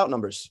one without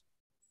numbers.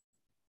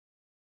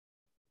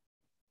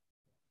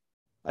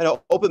 I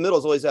know open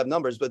middles always have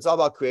numbers, but it's all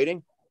about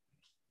creating.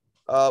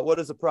 What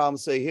does the problem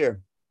say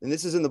here? And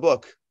this is in the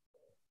book.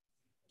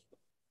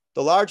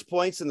 The large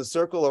points in the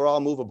circle are all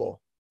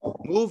movable.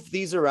 Move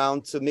these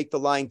around to make the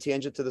line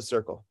tangent to the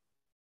circle.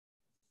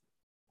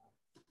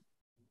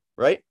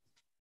 Right?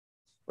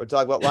 We're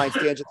talking about lines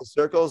tangent to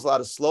circles, a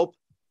lot of slope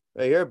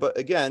right here. But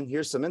again,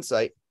 here's some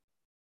insight.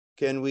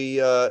 Can we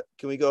go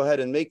ahead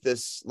and make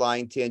this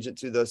line tangent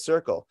to the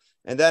circle?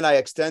 And then I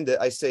extend it.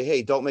 I say,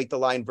 hey, don't make the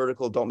line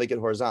vertical. Don't make it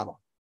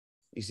horizontal.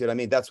 You see what I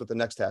mean? That's what the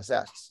next task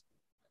asks.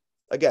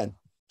 Again,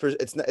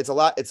 it's a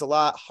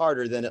lot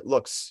harder than it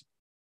looks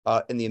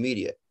in the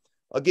immediate.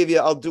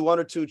 I'll do one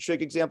or two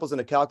trig examples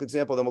and a calc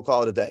example, then we'll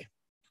call it a day.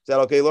 Is that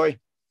okay, Lori?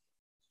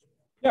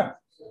 Yeah.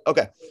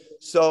 Okay.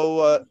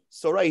 So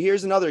right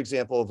here's another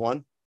example of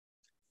one.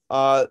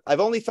 I've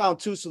only found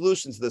two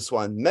solutions to this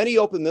one. Many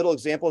open middle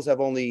examples have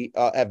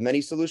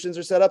many solutions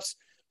or setups.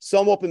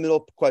 Some open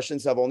middle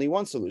questions have only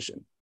one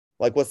solution.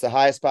 Like what's the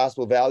highest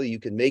possible value you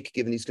can make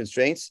given these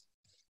constraints?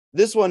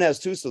 This one has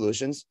two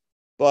solutions,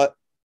 but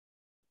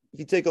if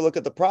you take a look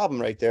at the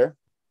problem right there,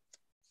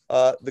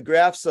 the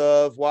graphs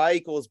of y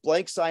equals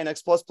blank sine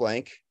x plus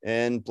blank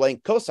and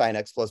blank cosine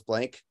x plus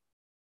blank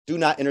do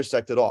not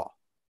intersect at all.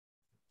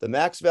 The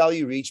max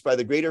value reached by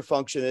the greater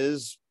function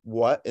is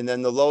what? And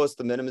then the lowest,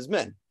 the minimum is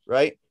min,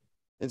 right?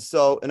 And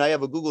I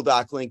have a Google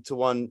Doc link to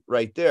one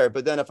right there.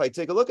 But then if I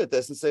take a look at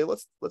this and say,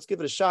 let's give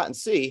it a shot and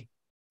see.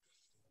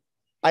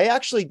 I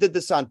actually did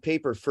this on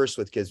paper first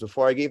with kids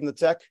before I gave them the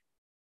tech.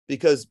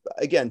 Because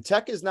again,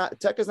 tech is not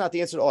the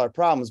answer to all our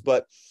problems,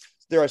 but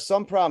there are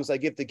some problems I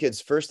give the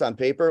kids first on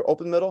paper,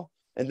 open middle,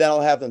 and then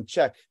I'll have them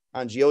check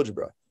on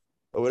GeoGebra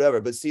or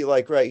whatever. But see,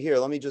 like right here,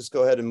 let me just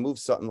go ahead and move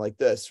something like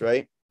this,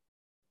 right?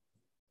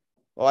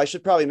 Well, I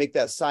should probably make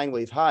that sine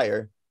wave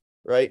higher,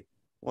 right?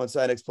 1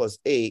 sine x plus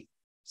 8.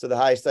 So the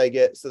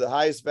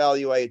highest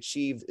value I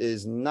achieved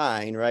is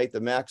 9, right? The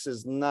max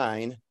is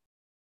 9.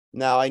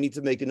 Now I need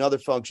to make another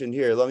function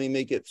here. Let me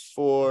make it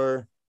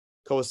 4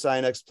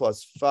 cosine x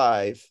plus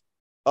 5.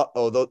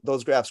 Uh-oh,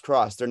 those graphs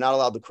cross. They're not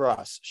allowed to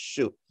cross.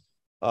 Shoot.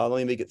 Let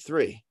me make it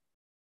 3.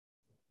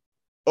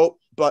 Oh,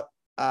 but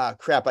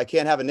crap, I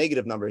can't have a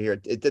negative number here.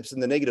 It dips in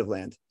the negative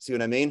land. See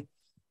what I mean?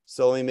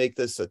 So let me make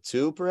this a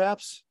 2,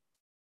 perhaps.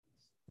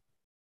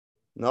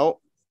 No.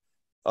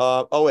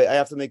 Oh, wait, I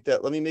have to make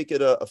that. Let me make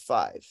it a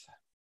 5.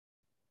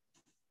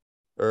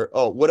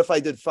 Or, what if I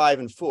did 5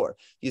 and 4?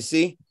 You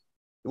see?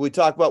 We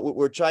talk about what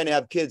we're trying to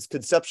have kids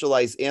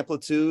conceptualize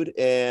amplitude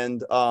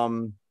and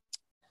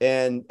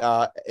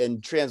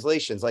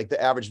translations, like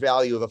the average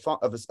value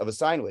of a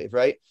sine wave,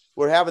 right?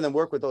 We're having them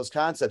work with those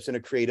concepts in a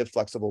creative,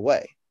 flexible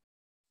way.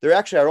 There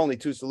actually are only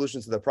two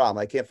solutions to the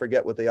problem. I can't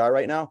forget what they are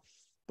right now,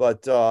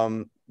 but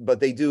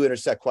they do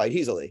intersect quite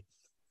easily.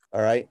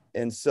 All right.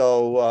 And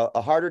so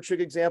a harder trig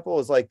example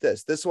is like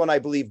this. This one, I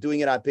believe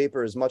doing it on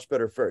paper is much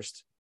better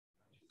first.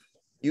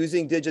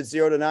 Using digits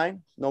 0 to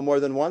 9, no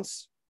more than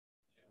once,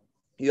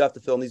 you have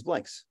to fill in these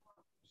blanks.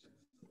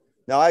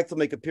 Now I have to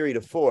make a period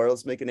of 4.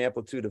 Let's make an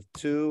amplitude of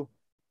 2.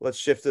 Let's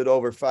shift it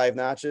over 5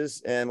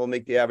 notches and we'll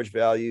make the average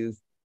value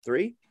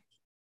 3.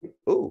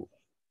 Ooh,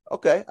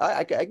 okay.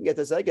 I can get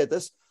this. I get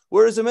this.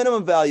 Where does the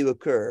minimum value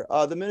occur?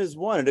 The min is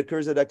 1. It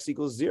occurs at x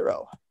equals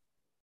 0.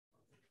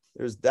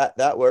 There's that.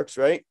 That works,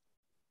 right?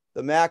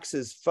 The max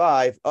is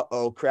 5.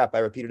 Uh-oh, crap. I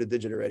repeated a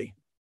digit already.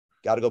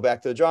 Got to go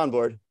back to the drawing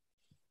board.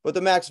 But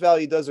the max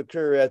value does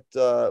occur at,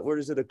 where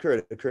does it occur?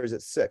 It occurs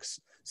at 6.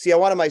 See, I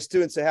wanted my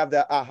students to have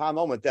that aha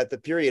moment that the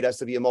period has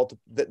to be a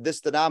multiple, that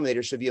this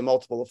denominator should be a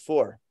multiple of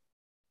 4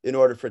 in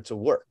order for it to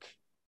work.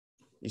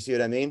 You see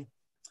what I mean?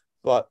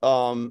 But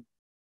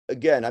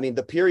again, I mean,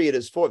 the period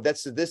is 4.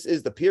 This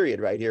is the period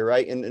right here,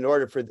 right? And in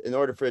order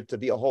for it to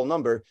be a whole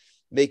number,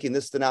 making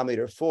this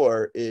denominator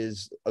 4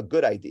 is a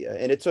good idea.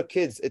 And it took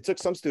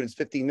some students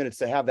 15 minutes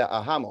to have that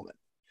aha moment.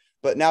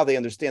 But now they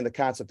understand the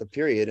concept of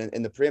period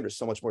and the parameters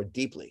so much more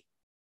deeply.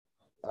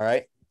 All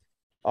right.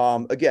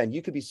 Again,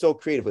 you could be so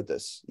creative with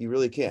this. You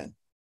really can.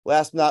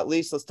 Last but not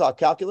least, let's talk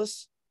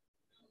calculus.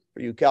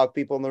 For you calc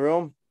people in the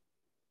room.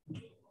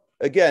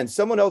 Again,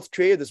 someone else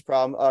created this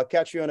problem,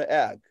 Catriona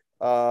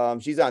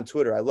Ag. She's on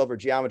Twitter. I love her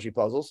geometry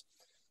puzzles.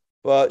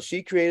 But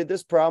she created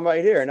this problem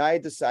right here, and I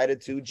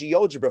decided to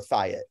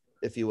GeoGebrify it,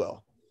 if you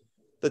will.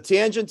 The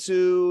tangent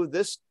to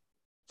this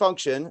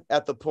function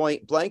at the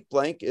point blank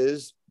blank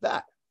is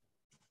that.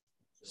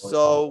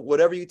 So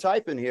whatever you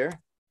type in here,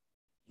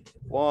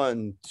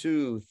 1,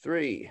 2,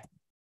 3,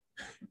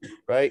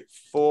 right?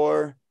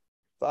 4,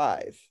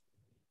 5,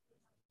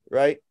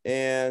 right?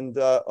 And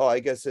I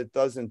guess it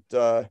doesn't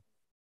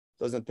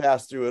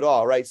pass through at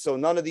all, right? So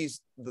none of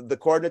these, the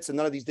coordinates and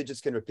none of these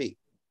digits can repeat.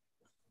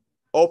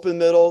 Open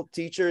Middle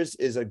Teachers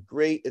is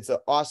it's an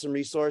awesome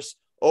resource.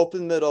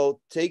 Open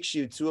Middle takes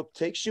you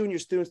and your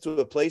students to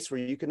a place where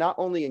you can not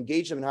only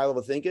engage them in high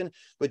level thinking,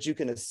 but you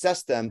can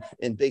assess them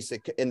in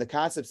the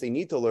concepts they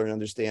need to learn and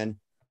understand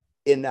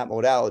in that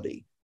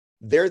modality.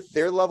 Their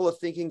level of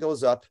thinking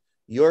goes up.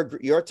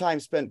 Your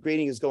time spent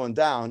grading is going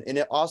down, and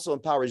it also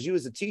empowers you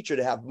as a teacher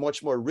to have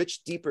much more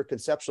rich, deeper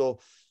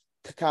conceptual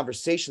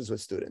conversations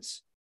with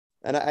students.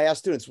 And I ask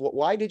students,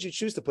 why did you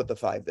choose to put the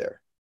 5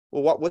 there?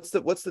 Well, what's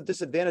the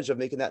disadvantage of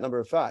making that number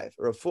a 5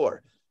 or a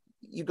 4?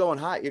 You're going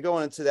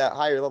into that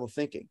higher level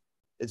thinking.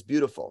 It's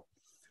beautiful.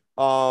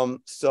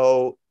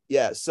 So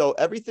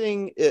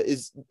everything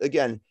is,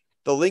 again,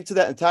 the link to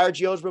that entire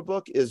GeoGebra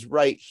book is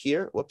right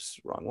here. Whoops,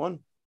 wrong one.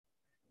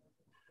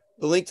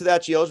 The link to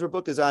that GeoGebra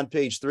book is on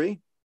page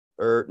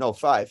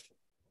 5.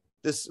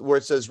 This where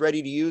it says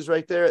ready to use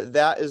right there.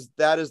 That's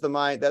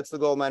the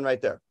gold mine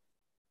right there.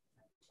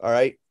 All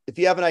right. If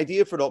you have an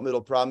idea for an open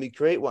middle problem, you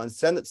create one,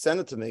 send it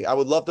to me. I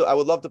would love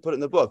to put it in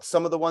the book.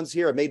 Some of the ones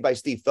here are made by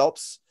Steve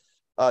Phelps,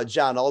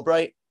 John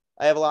Albright.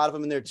 I have a lot of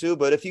them in there too.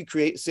 But if you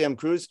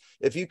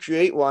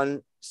create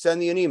one, send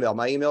me an email.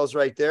 My email is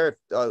right there.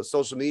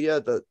 Social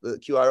media, the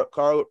QR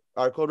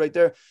code right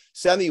there.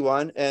 Send me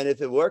one, and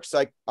if it works,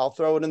 I'll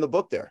throw it in the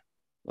book there.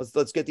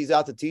 Let's get these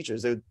out to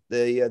teachers.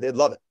 They'd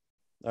love it.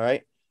 All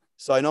right.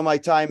 So I know my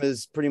time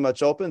is pretty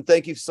much open.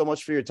 Thank you so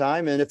much for your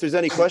time. And if there's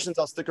any questions,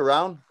 I'll stick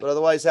around. But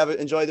otherwise,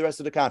 enjoy the rest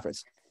of the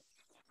conference.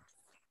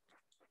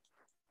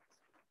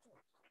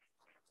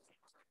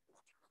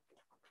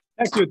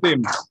 Thank you,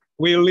 Tim.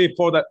 We'll leave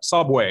for the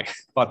subway,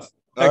 but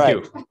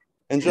thank you.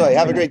 Enjoy.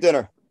 Have a great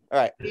dinner. All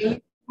right.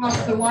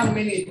 After 1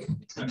 minute.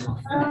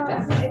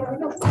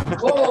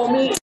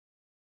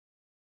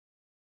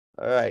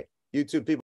 All right. YouTube people.